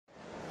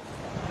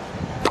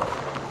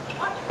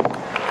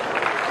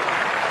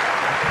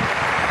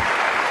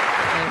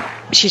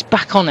she's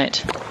back on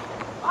it.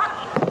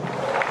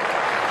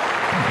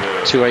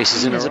 2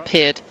 aces in a row.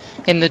 Appeared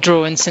in the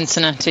draw in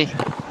Cincinnati.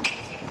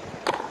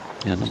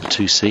 Yeah, number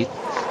 2 seed.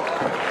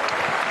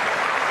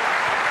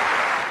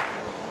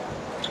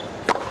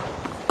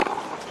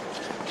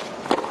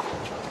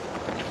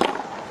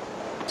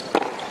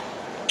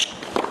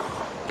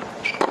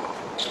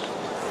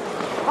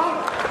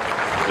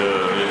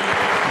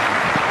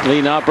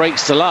 Lena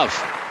breaks to love.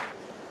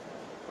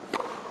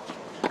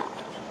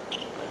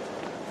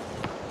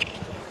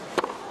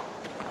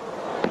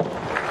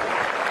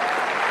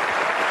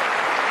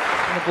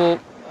 The ball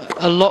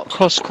a lot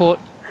cross court.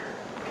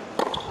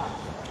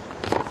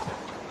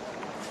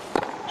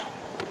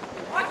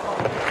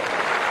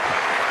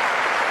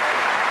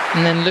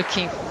 And then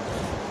looking.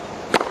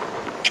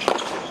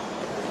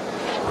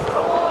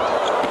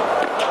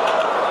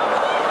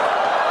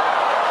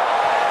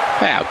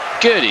 How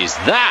good is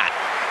that?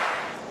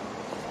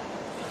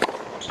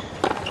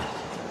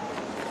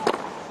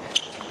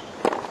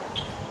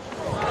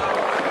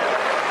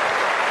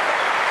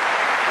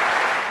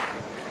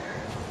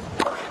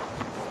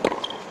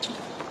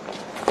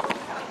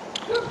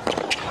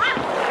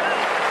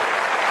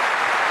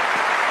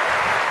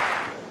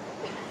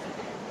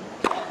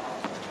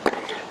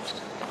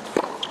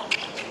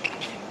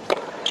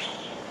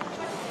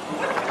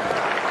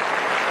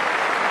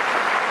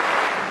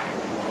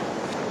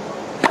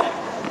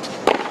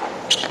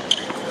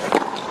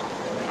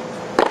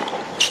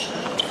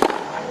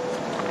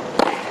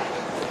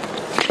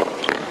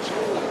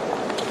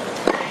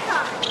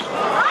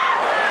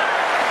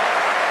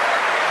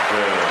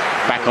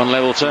 Back on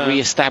level terms.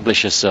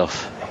 Re-establish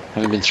herself,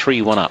 having been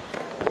 3-1 up.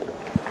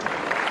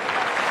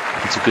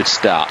 It's a good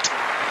start.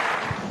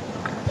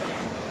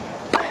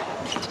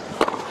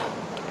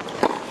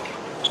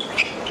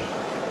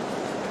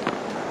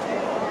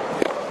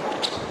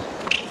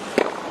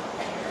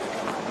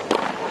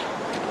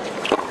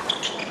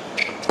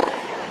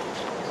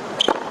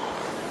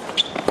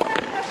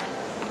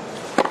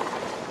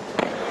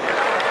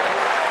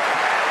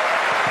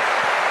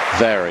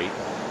 Very.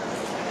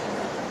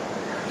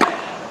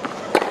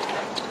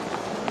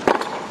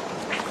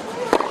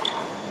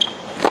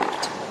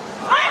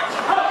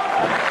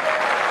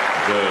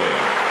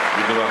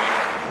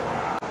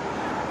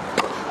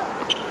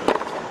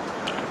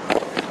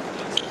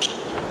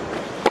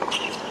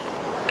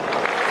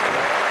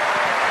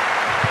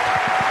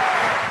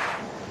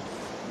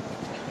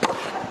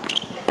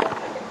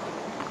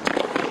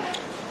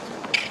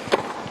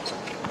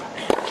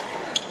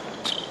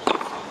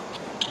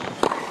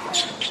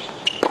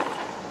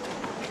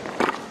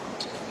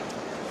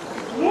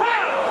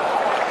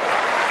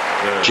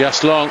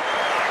 Just long.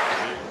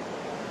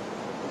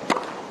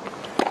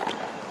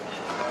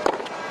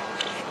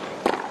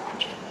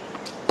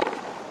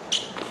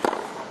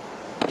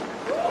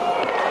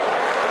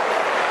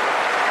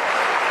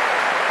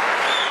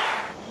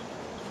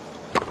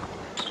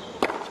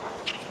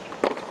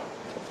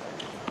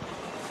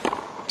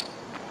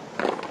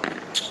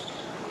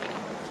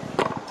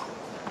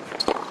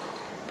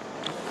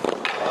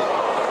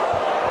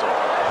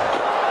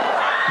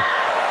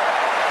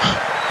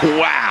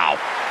 Wow.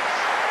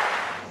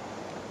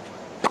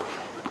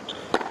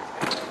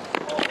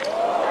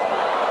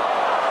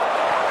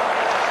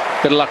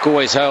 Bit of luck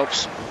always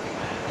helps.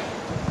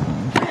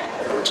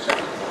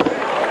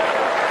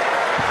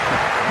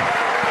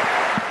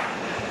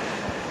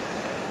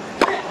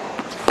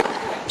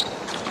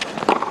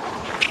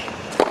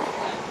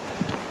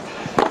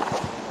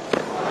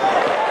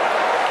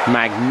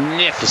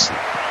 Magnificent.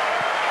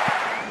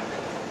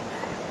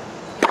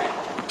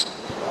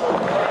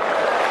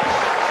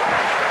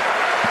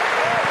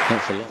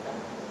 Not for long.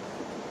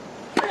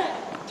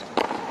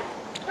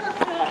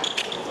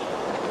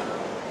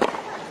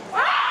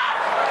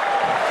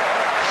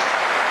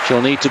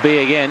 She'll need to be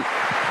again.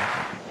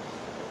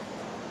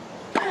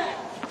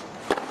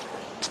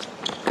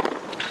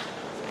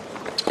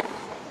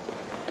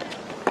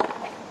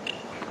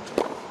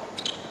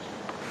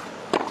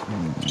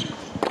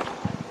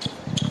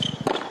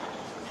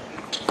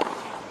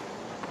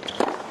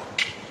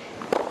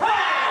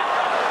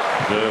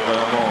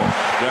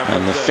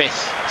 And the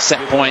 5th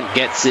set point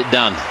gets it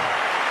done.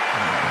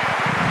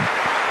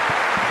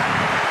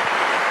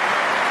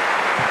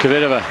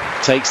 Kvitova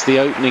takes the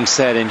opening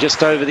set in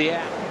just over the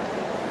hour.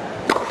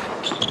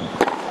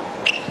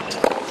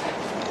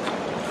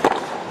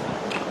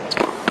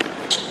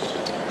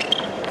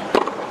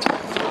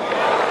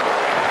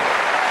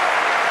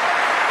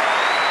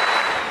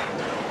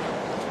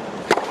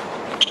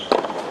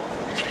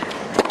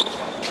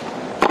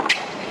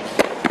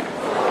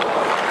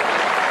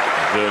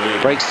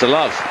 Breaks to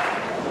love.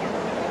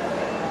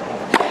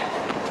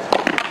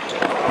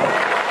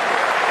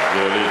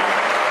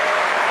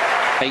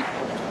 Eight.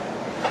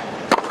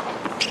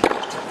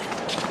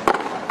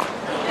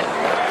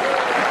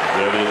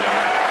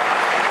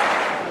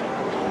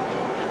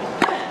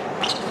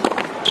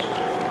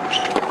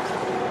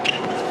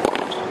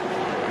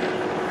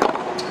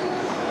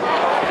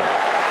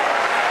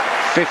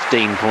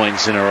 .15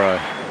 points in a row.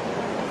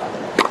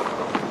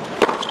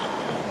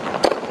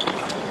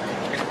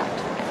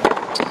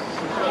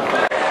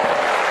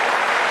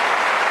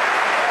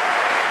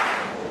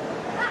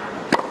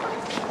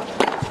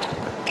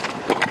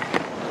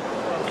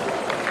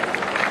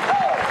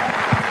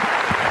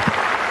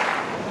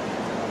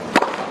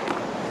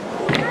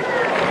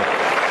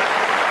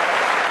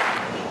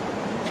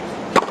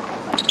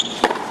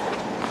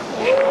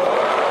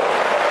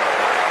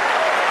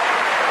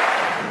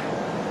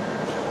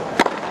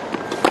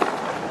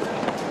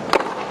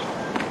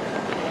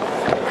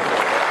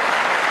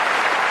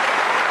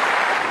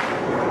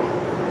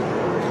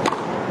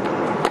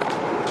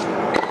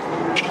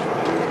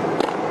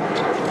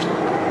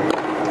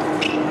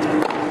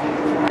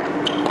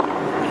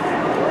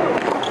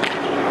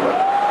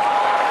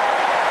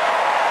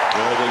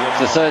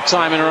 third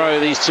time in a row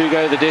these two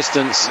go the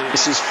distance.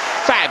 This is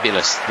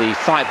fabulous, the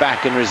fight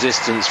back and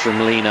resistance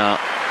from Lena.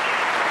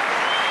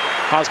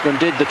 Husband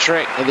did the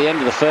trick at the end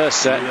of the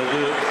first set.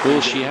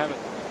 Will she have it?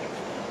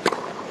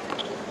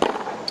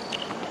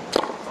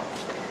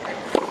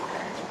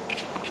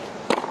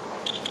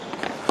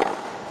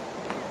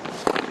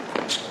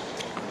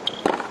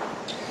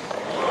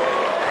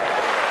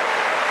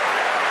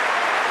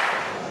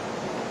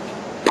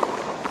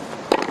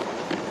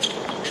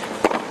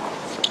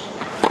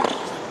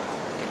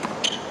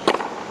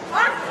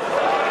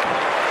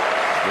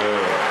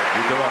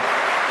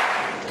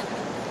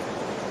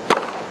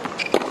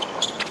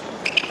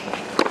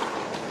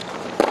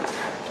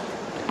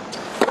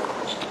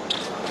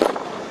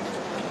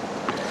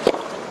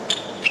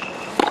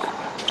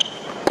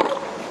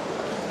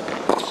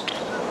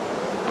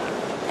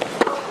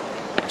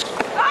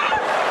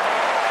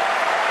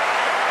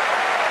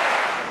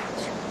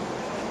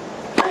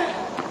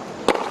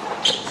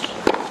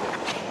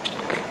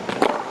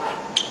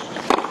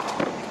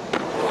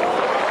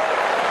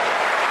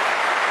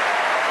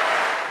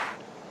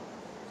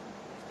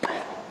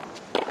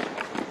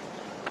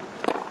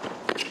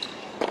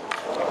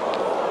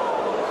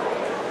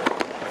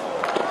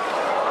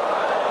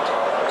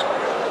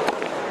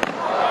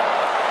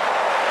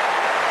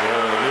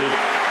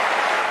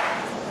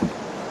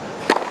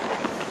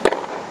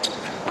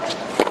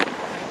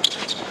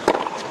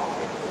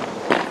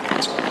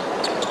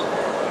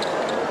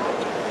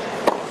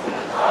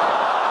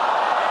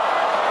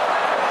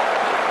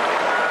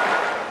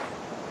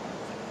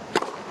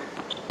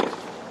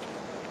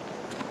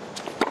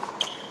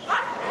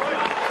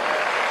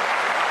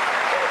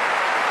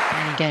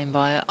 Game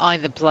by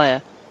either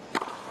player.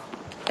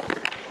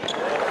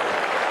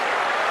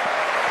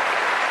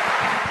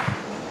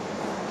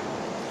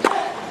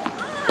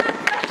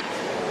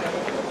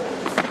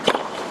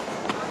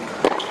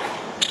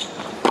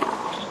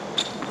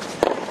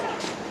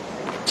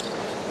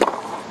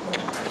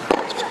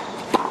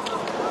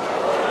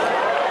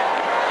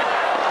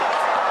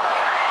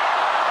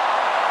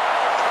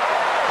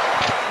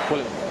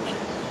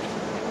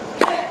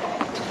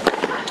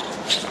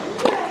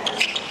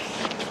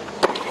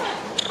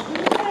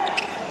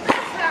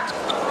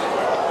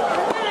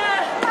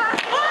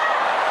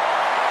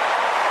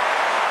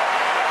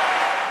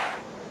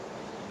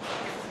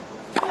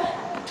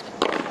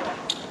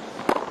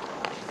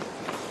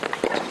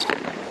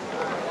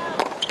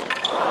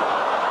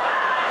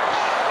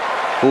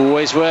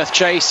 Always worth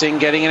chasing,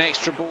 getting an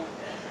extra ball.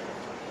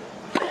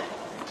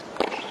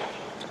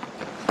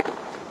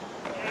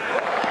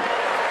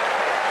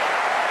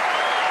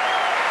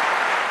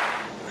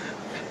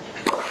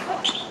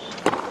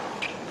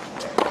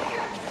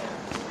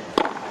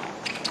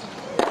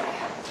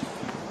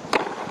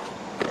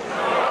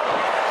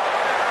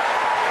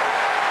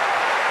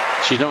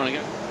 She's not going to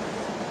go.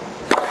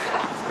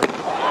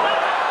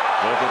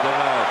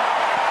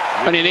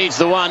 Only needs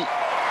the one.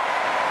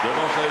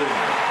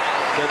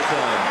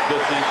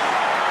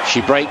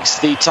 She breaks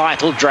the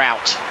title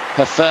drought,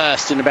 her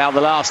first in about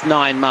the last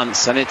 9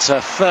 months, and it's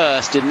her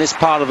first in this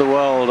part of the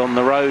world on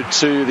the road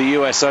to the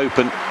US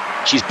Open.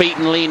 She's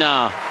beaten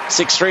Lena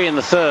 6-3 in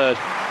the third.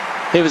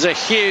 It was a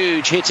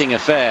huge hitting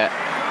affair,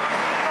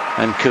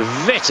 and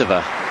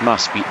Kvitova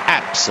must be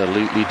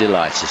absolutely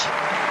delighted.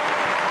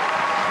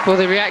 Well,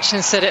 the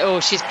reaction said it all.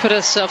 She's put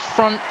herself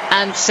front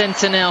and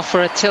centre now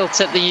for a tilt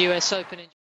at the US Open.